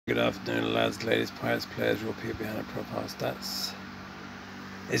Good afternoon, lads, ladies, pirates, players, real people behind the profile stats.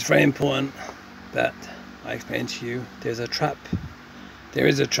 It's very important that I explain to you there's a trap. There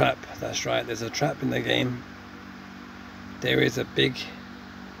is a trap, that's right, there's a trap in the game. There is a big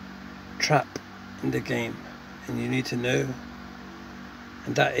trap in the game, and you need to know,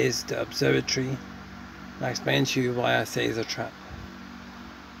 and that is the observatory. I'll explain to you why I say it's a trap.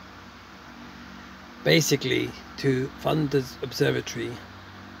 Basically, to fund the observatory,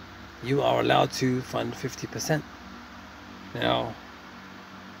 you are allowed to fund 50%. Now,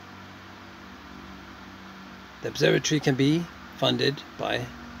 the observatory can be funded by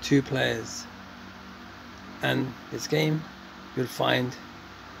 2 players, and this game you'll find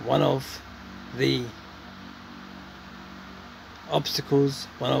one of the obstacles,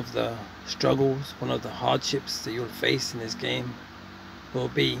 one of the struggles, one of the hardships that you'll face in this game will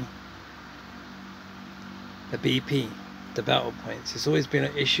be the BP, the battle points. It's always been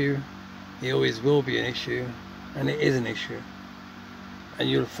an issue, it always will be an issue, and it is an issue. And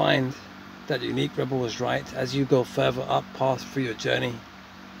you'll find that Unique Rebel was right as you go further up past through your journey.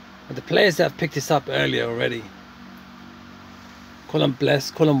 And the players that have picked this up earlier already, call them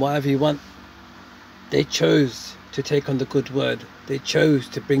blessed, call them whatever you want, they chose to take on the good word. They chose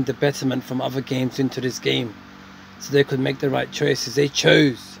to bring the betterment from other games into this game so they could make the right choices. They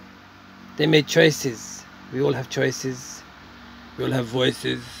chose, they made choices. We all have choices, we all have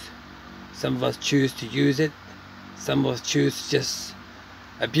voices. Some of us choose to use it, some of us choose to just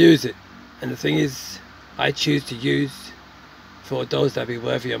abuse it. And the thing is, I choose to use for those that be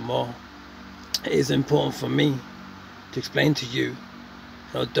worthy of more. It is important for me to explain to you,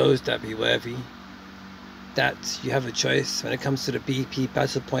 those that be worthy, that you have a choice when it comes to the BP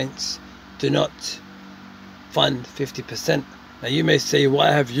battle points. Do not fund 50%. Now you may say,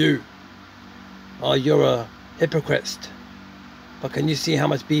 why have you? Oh, you're a hypocrite. But can you see how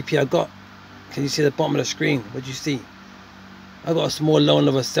much BP I got? Can you see the bottom of the screen? What do you see? I got a small loan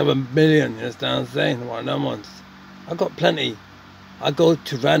of 7 million. You understand what I'm saying? One of them ones. I got plenty. I go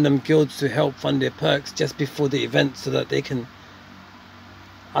to random guilds to help fund their perks just before the event so that they can.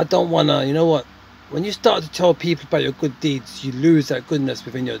 I don't wanna, you know what? When you start to tell people about your good deeds, you lose that goodness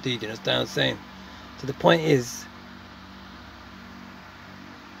within your deed. You understand what I'm saying? So the point is,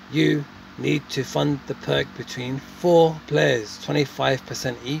 you need to fund the perk between 4 players,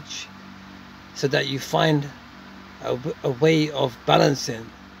 25% each, so that you find a way of balancing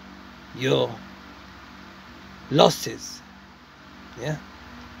your losses. Yeah,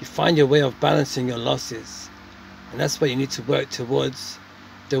 you find your way of balancing your losses, and that's what you need to work towards.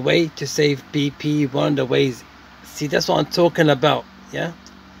 The way to save BP, one of the ways, see, that's what I'm talking about. Yeah,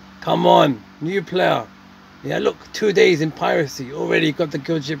 come on, new player. Yeah, look, 2 days in piracy, already got the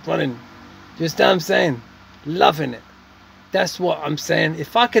guild ship running. You understand what I'm saying? Loving it. That's what I'm saying.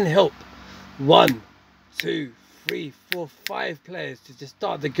 If I can help 1, 2, 3, 4, 5 players to just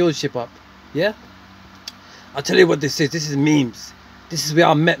start the guild ship up, yeah? I'll tell you what this is. This is memes. This is where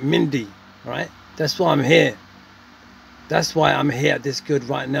I met Mindy, right? That's why I'm here. That's why I'm here at this guild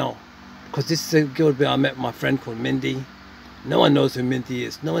right now. Because this is a guild where I met my friend called Mindy. No one knows who Mindy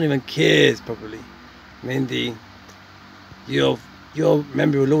is. No one even cares, probably. Mindy, your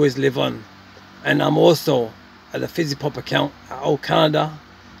memory will always live on. And I'm also at the Fizzipop account at Old Canada,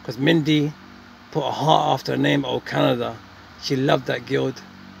 because Mindy put a heart after her name, Old Canada. She loved that guild,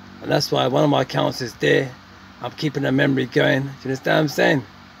 and that's why one of my accounts is there. I'm keeping her memory going. Do you understand what I'm saying?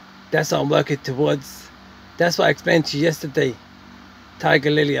 That's what I'm working towards. That's what I explained to you yesterday, Tiger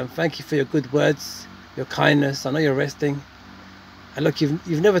Lily. And thank you for your good words, your kindness. I know you're resting. And look,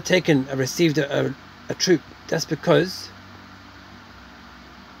 you've never received a troop. That's because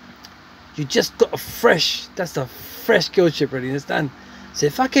you just got that's a fresh guild ship ready, understand? So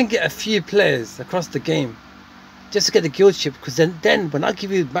if I can get a few players across the game just to get the guild ship, because then when I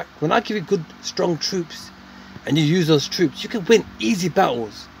give you good strong troops and you use those troops, you can win easy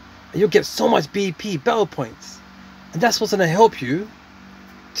battles and you'll get so much BP battle points, and that's what's going to help you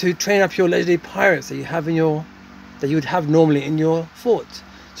to train up your legendary pirates that you have that you would have normally in your fort.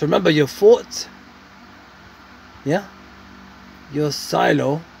 So remember, your fort, yeah, your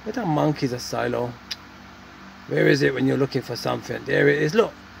silo. Where the monkey's a silo? Where is it when you're looking for something? There it is.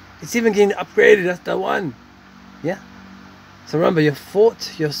 Look, it's even getting upgraded. That's the one. Yeah. So remember, your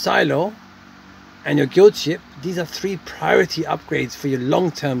fort, your silo, and your guild ship. These are 3 priority upgrades for your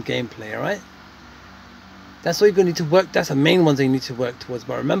long-term gameplay. All right. That's what you're going to need to work. That's the main ones that you need to work towards.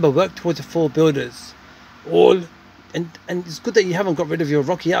 But remember, work towards the 4 builders. And it's good that you haven't got rid of your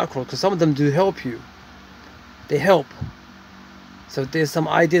Rocky Outcrawl, because some of them do help you. They help. So there's some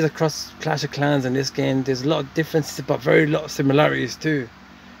ideas across Clash of Clans in this game. There's a lot of differences, but very lot of similarities too.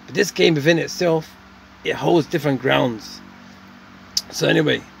 But this game within itself, it holds different grounds. So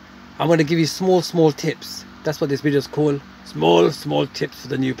anyway, I'm going to give you small tips. That's what this video is called. Small tips for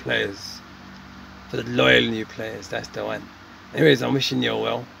the new players, for the loyal new players. That's the one. Anyways, I'm wishing you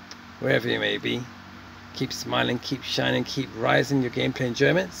well, wherever you may be. Keep smiling, keep shining, keep rising your gameplay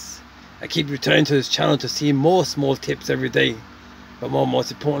enjoyments. I keep returning to this channel to see more small tips every day. But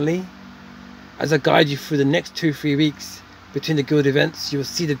most importantly, as I guide you through the next 2-3 weeks between the guild events, you'll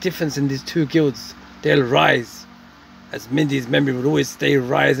see the difference in these two guilds. They'll rise, as Mindy's memory will always stay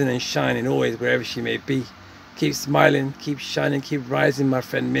rising and shining always, wherever she may be. Keep smiling, keep shining, keep rising, my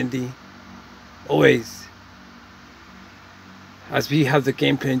friend Mindy. Always. As we have the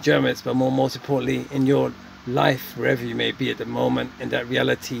gameplay enjoyments, but most importantly in your life, wherever you may be at the moment, in that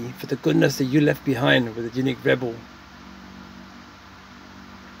reality, for the goodness that you left behind with a unique rebel.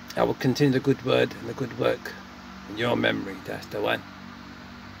 I will continue the good word and the good work in your memory. That's the one.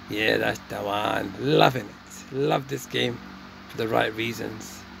 Yeah, that's the one. Loving it. Love this game for the right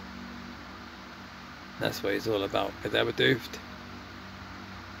reasons. That's what it's all about. Get that doofed.